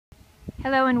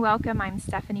Hello and welcome. I'm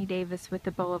Stephanie Davis with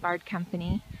the Boulevard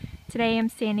Company. Today I'm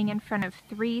standing in front of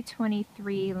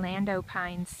 323 Lando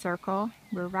Pines Circle.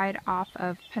 We're right off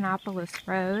of Pinopolis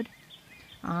Road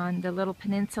on the little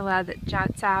peninsula that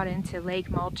juts out into Lake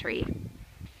Moultrie.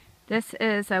 This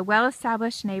is a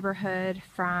well-established neighborhood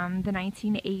from the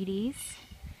 1980s,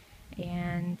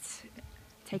 and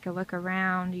take a look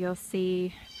around. You'll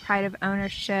see pride of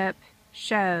ownership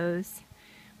shows.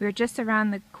 We're just around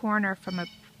the corner from a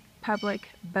public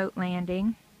boat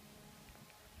landing.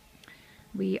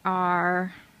 We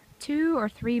are 2 or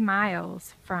 3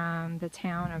 miles from the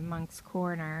town of Moncks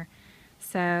Corner,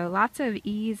 so lots of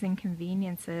ease and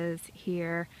conveniences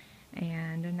here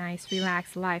and a nice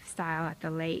relaxed lifestyle at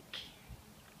the lake.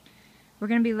 We're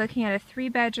going to be looking at a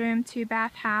 3-bedroom,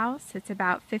 2-bath house. It's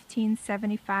about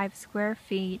 1,575 square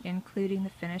feet, including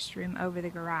the finished room over the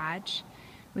garage.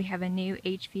 We have a new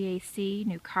HVAC,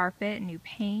 new carpet, new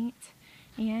paint,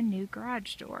 and new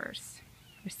garage doors.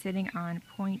 We're sitting on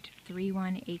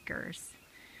 0.31 acres.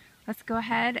 Let's go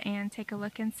ahead and take a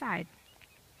look inside.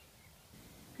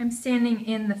 I'm standing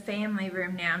in the family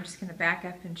room now. I'm just going to back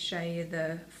up and show you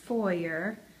the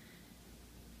foyer.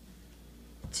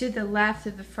 To the left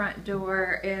of the front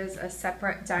door is a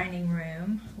separate dining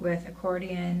room with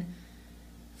accordion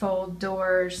fold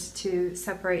doors to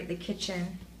separate the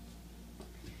kitchen.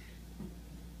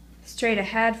 Straight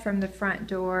ahead from the front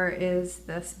door is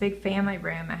this big family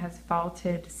room. It has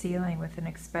vaulted ceiling with an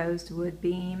exposed wood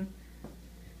beam.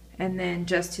 And then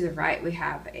just to the right we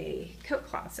have a coat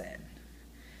closet.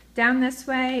 Down this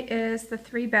way is the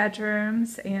 3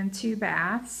 bedrooms and 2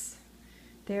 baths.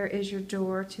 There is your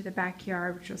door to the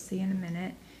backyard, which you'll see in a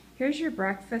minute. Here's your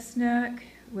breakfast nook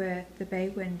with the bay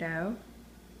window.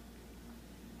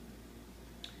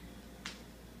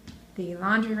 The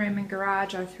laundry room and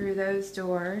garage are through those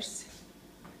doors.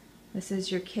 This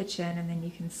is your kitchen, and then you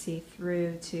can see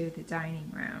through to the dining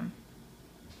room.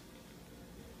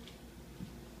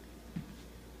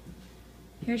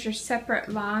 Here's your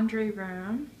separate laundry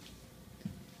room.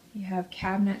 You have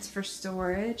cabinets for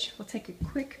storage. We'll take a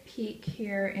quick peek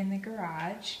here in the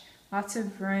garage. Lots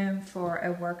of room for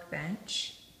a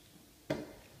workbench.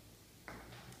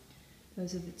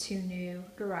 Those are the 2 new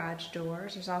garage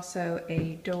doors. There's also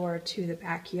a door to the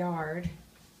backyard.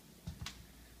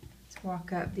 Let's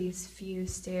walk up these few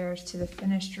stairs to the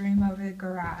finished room over the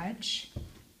garage.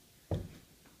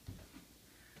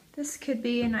 This could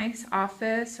be a nice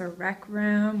office or rec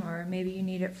room, or maybe you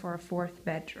need it for a 4th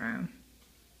bedroom.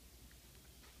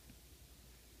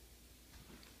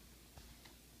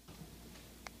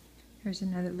 Here's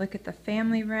another look at the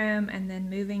family room, and then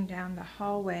moving down the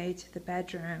hallway to the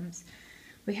bedrooms.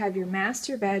 We have your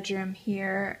master bedroom.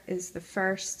 Here is the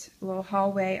first little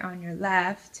hallway on your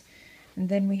left, and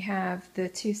then we have the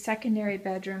 2 secondary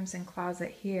bedrooms and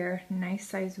closet here. Nice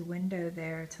size window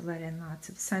there to let in lots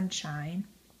of sunshine.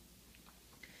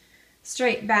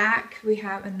 Straight back we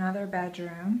have another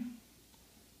bedroom.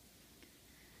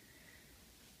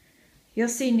 You'll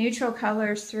see neutral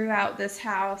colors throughout this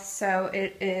house, so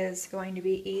it is going to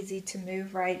be easy to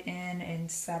move right in and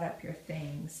set up your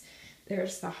things.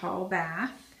 There's the hall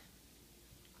bath.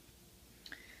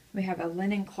 We have a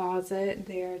linen closet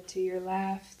there to your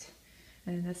left.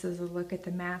 And this is a look at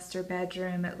the master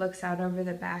bedroom. It looks out over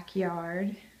the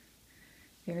backyard.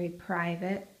 Very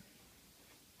private.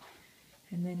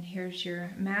 And then here's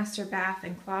your master bath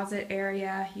and closet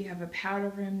area. You have a powder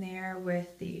room there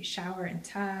with the shower and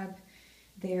tub.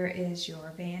 There is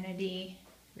your vanity,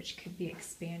 which could be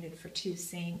expanded for 2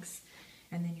 sinks,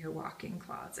 and then your walk-in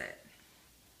closet.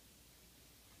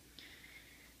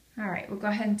 Alright, we'll go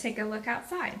ahead and take a look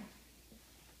outside.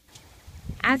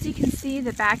 As you can see,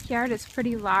 the backyard is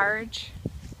pretty large.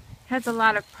 It has a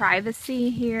lot of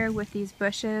privacy here with these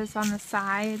bushes on the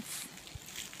sides.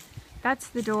 That's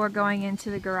the door going into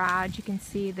the garage. You can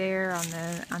see there on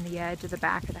the edge of the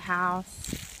back of the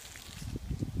house.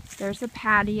 There's a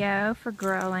patio for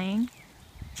grilling.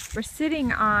 We're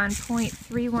sitting on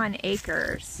 0.31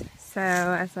 acres, so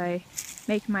as I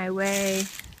make my way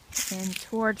in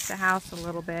towards the house a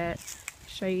little bit,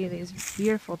 show you these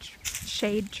beautiful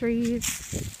shade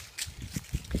trees,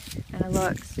 and a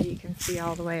look so you can see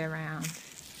all the way around.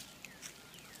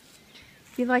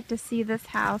 If you'd like to see this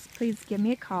house, please give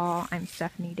me a call. I'm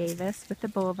Stephanie Davis with the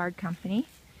Boulevard Company,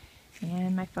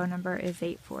 and my phone number is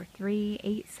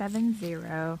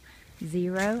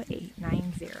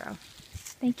 843-870-0890.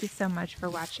 Thank you so much for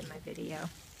watching my video.